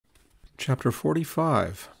Chapter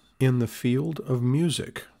 45. In the Field of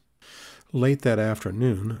Music. Late that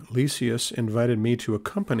afternoon, Lysias invited me to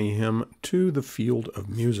accompany him to the field of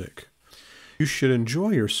music. "You should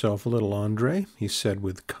enjoy yourself a little, Andre," he said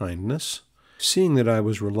with kindness. Seeing that I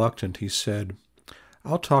was reluctant, he said,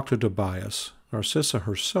 "I'll talk to Tobias. Narcissa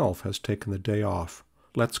herself has taken the day off.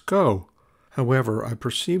 Let's go." However, I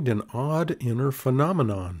perceived an odd inner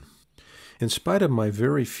phenomenon. In spite of my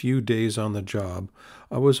very few days on the job,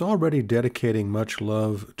 I was already dedicating much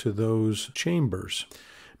love to those chambers.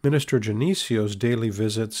 Minister Genesio's daily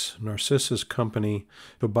visits, Narcissa's company,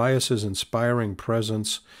 Tobias's inspiring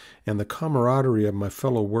presence, and the camaraderie of my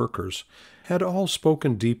fellow workers had all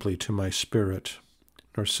spoken deeply to my spirit.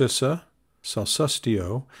 Narcissa,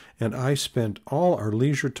 Salsustio, and I spent all our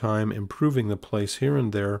leisure time improving the place here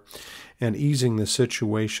and there and easing the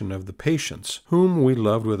situation of the patients, whom we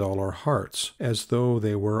loved with all our hearts, as though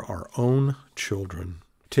they were our own children.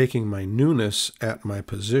 Taking my newness at my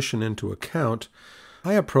position into account,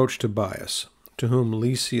 I approached Tobias, to whom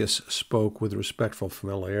Lysias spoke with respectful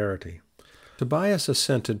familiarity. Tobias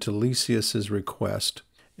assented to Lysias's request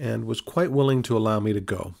and was quite willing to allow me to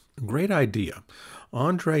go. Great idea.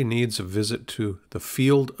 Andre needs a visit to the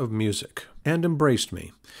field of music, and embraced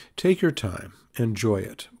me. "Take your time. Enjoy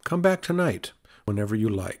it. Come back tonight, whenever you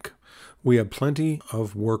like. We have plenty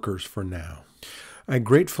of workers for now." I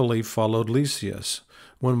gratefully followed Lysias.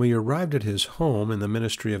 When we arrived at his home in the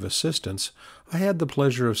Ministry of Assistance, I had the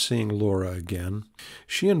pleasure of seeing Laura again.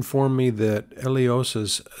 She informed me that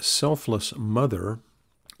Elios's selfless mother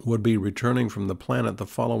would be returning from the planet the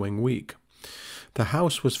following week. The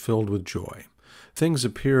house was filled with joy. Things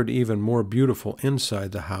appeared even more beautiful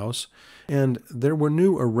inside the house, and there were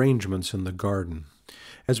new arrangements in the garden.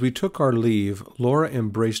 As we took our leave, Laura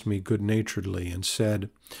embraced me good-naturedly and said,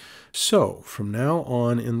 "So, from now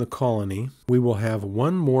on in the colony, we will have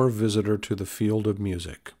one more visitor to the field of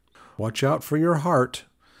music. Watch out for your heart.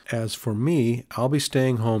 As for me, I'll be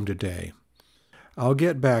staying home today. I'll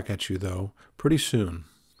get back at you, though, pretty soon.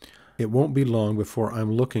 It won't be long before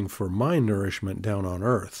I'm looking for my nourishment down on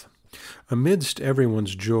earth." Amidst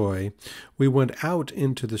everyone's joy, we went out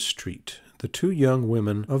into the street. The two young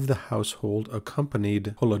women of the household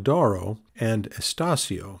accompanied Polidoro and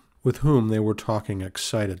Estacio, with whom they were talking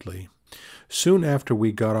excitedly. Soon after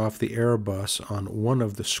we got off the airbus on one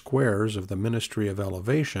of the squares of the Ministry of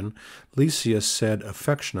Elevation, Lysias said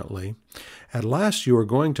affectionately, "At last you are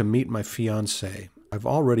going to meet my fiancée. I've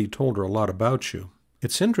already told her a lot about you."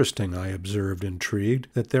 "It's interesting," I observed, intrigued,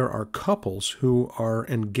 "that there are couples who are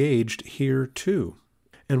engaged here, too.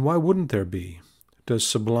 And why wouldn't there be? Does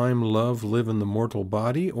sublime love live in the mortal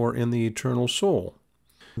body or in the eternal soul?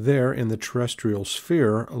 There, in the terrestrial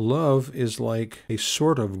sphere, love is like a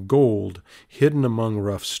sort of gold hidden among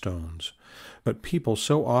rough stones. But people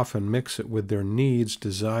so often mix it with their needs,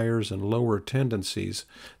 desires, and lower tendencies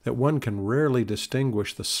that one can rarely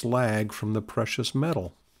distinguish the slag from the precious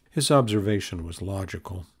metal." His observation was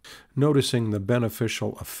logical. Noticing the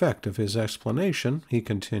beneficial effect of his explanation, he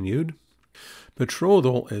continued,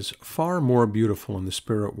 "Betrothal is far more beautiful in the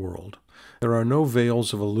spirit world. There are no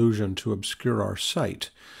veils of illusion to obscure our sight.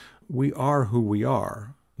 We are who we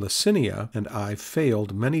are. Licinia and I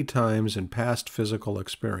failed many times in past physical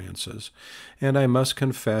experiences, and I must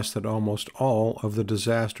confess that almost all of the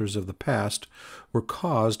disasters of the past were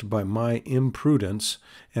caused by my imprudence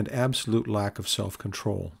and absolute lack of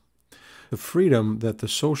self-control. The freedom that the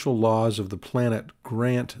social laws of the planet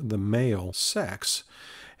grant the male sex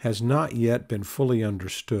has not yet been fully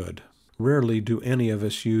understood. Rarely do any of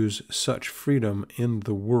us use such freedom in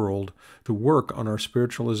the world to work on our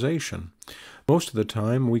spiritualization. Most of the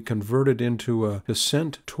time, we convert it into a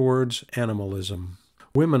descent towards animalism.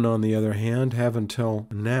 Women, on the other hand, have until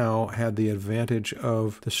now had the advantage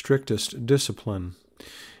of the strictest discipline.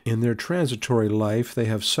 In their transitory life, they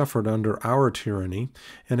have suffered under our tyranny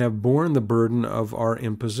and have borne the burden of our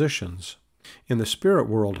impositions. In the spirit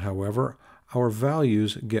world, however, our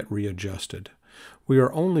values get readjusted. We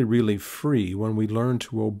are only really free when we learn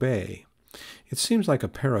to obey. It seems like a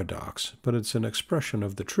paradox, but it's an expression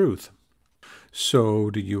of the truth. "So,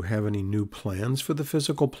 do you have any new plans for the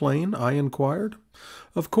physical plane?" I inquired.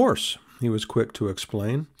 "Of course," he was quick to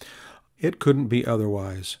explain. "It couldn't be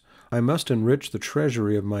otherwise. I must enrich the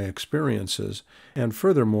treasury of my experiences, and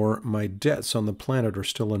furthermore, my debts on the planet are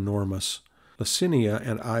still enormous. Licinia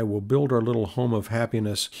and I will build our little home of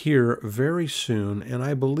happiness here very soon, and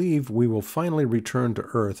I believe we will finally return to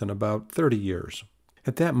Earth in about 30 years.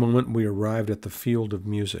 At that moment we arrived at the field of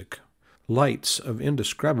music. Lights of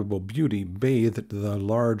indescribable beauty bathed the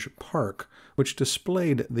large park, which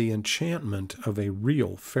displayed the enchantment of a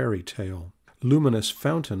real fairy tale. luminous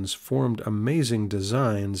fountains formed amazing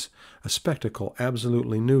designs, a spectacle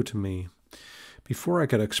absolutely new to me. Before I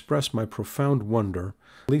could express my profound wonder,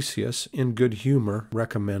 Lysias, in good humor,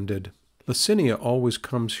 recommended, "Licinia always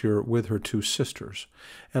comes here with her 2 sisters,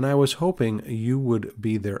 and I was hoping you would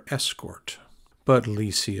be their escort." "But,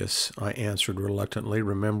 Lysias," I answered reluctantly,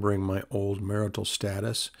 remembering my old marital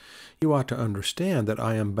status, "you ought to understand that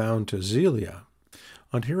I am bound to Zelia."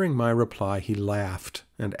 On hearing my reply, he laughed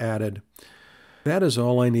and added, "That is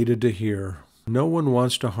all I needed to hear. No one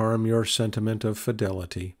wants to harm your sentiment of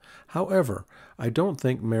fidelity. However, I don't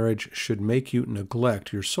think marriage should make you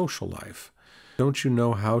neglect your social life. Don't you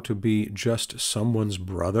know how to be just someone's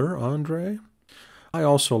brother, Andre?" I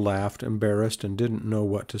also laughed, embarrassed, and didn't know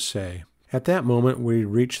what to say. At that moment we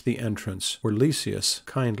reached the entrance, where Lysias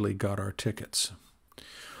kindly got our tickets.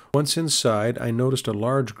 Once inside, I noticed a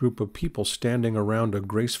large group of people standing around a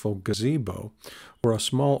graceful gazebo, where a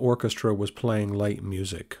small orchestra was playing light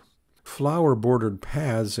music. Flower-bordered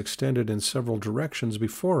paths extended in several directions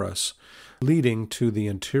before us, leading to the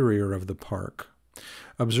interior of the park.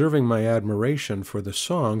 Observing my admiration for the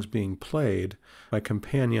songs being played, my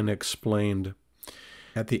companion explained,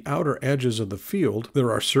 "At the outer edges of the field,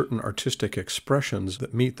 there are certain artistic expressions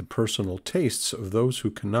that meet the personal tastes of those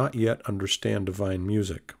who cannot yet understand divine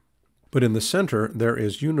music. But in the center, there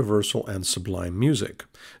is universal and sublime music,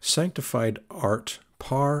 sanctified art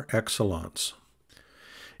par excellence."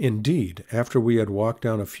 Indeed, after we had walked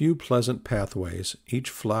down a few pleasant pathways, each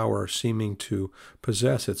flower seeming to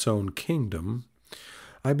possess its own kingdom,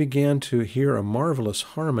 I began to hear a marvelous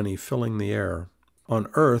harmony filling the air. On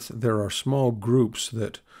earth, there are small groups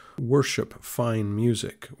that worship fine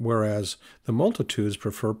music, whereas the multitudes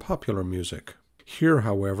prefer popular music. Here,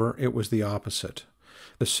 however, it was the opposite.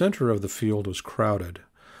 The center of the field was crowded.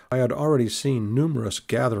 I had already seen numerous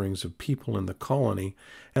gatherings of people in the colony,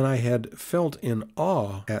 and I had felt in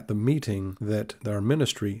awe at the meeting that our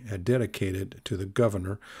ministry had dedicated to the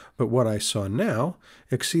governor, but what I saw now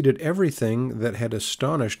exceeded everything that had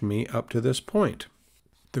astonished me up to this point.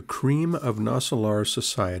 The cream of Nassalar's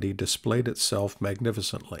society displayed itself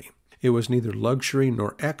magnificently. It was neither luxury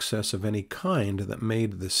nor excess of any kind that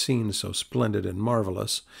made the scene so splendid and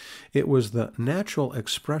marvelous. It was the natural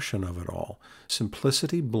expression of it all,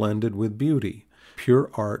 simplicity blended with beauty, pure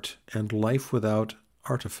art, and life without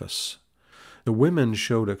artifice. The women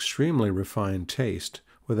showed extremely refined taste,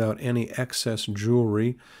 without any excess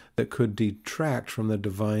jewelry that could detract from the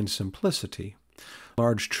divine simplicity.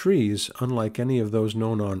 Large trees, unlike any of those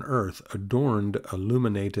known on earth, adorned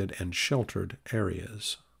illuminated and sheltered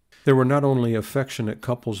areas. There were not only affectionate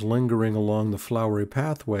couples lingering along the flowery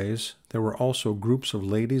pathways, there were also groups of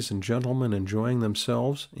ladies and gentlemen enjoying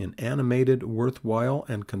themselves in animated, worthwhile,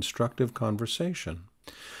 and constructive conversation.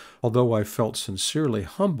 Although I felt sincerely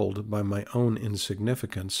humbled by my own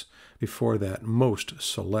insignificance before that most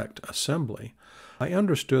select assembly, I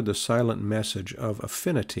understood the silent message of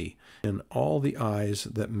affinity in all the eyes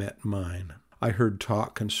that met mine. I heard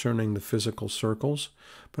talk concerning the physical circles,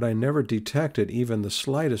 but I never detected even the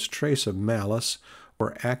slightest trace of malice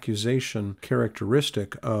or accusation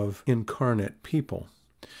characteristic of incarnate people.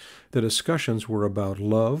 The discussions were about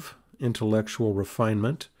love, intellectual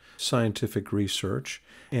refinement, scientific research,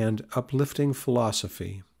 and uplifting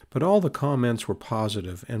philosophy. But all the comments were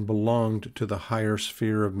positive and belonged to the higher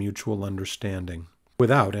sphere of mutual understanding,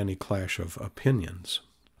 without any clash of opinions.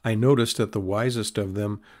 I noticed that the wisest of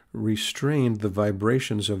them restrained the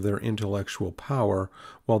vibrations of their intellectual power,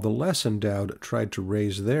 while the less endowed tried to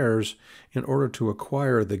raise theirs in order to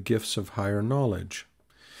acquire the gifts of higher knowledge.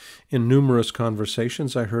 In numerous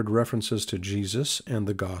conversations I heard references to Jesus and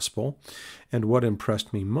the gospel, and what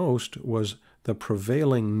impressed me most was the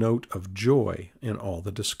prevailing note of joy in all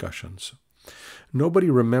the discussions. Nobody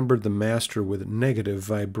remembered the Master with negative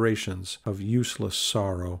vibrations of useless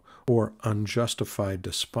sorrow or unjustified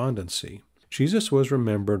despondency. Jesus was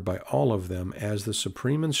remembered by all of them as the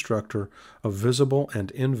supreme instructor of visible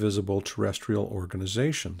and invisible terrestrial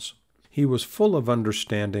organizations. He was full of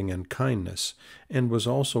understanding and kindness, and was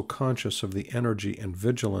also conscious of the energy and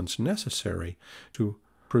vigilance necessary to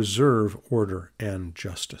preserve order and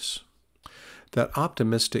justice. That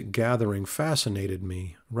optimistic gathering fascinated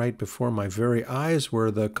me. Right before my very eyes were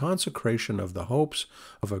the consecration of the hopes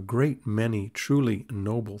of a great many truly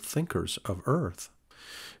noble thinkers of earth.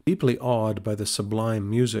 Deeply awed by the sublime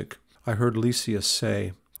music, I heard Lysias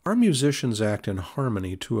say, "Our musicians act in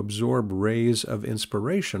harmony to absorb rays of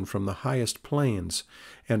inspiration from the highest planes,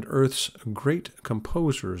 and earth's great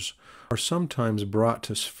composers are sometimes brought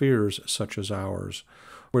to spheres such as ours,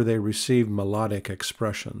 where they receive melodic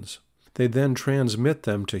expressions. They then transmit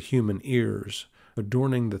them to human ears,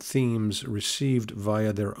 adorning the themes received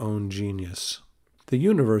via their own genius. The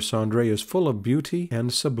universe, Andre, is full of beauty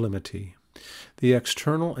and sublimity. The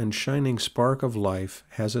external and shining spark of life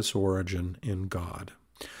has its origin in God.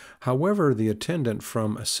 However, the attendant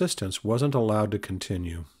from assistance wasn't allowed to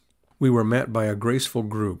continue. We were met by a graceful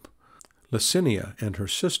group. Licinia and her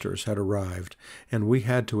sisters had arrived, and we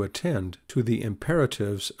had to attend to the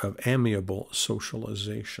imperatives of amiable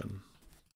socialization.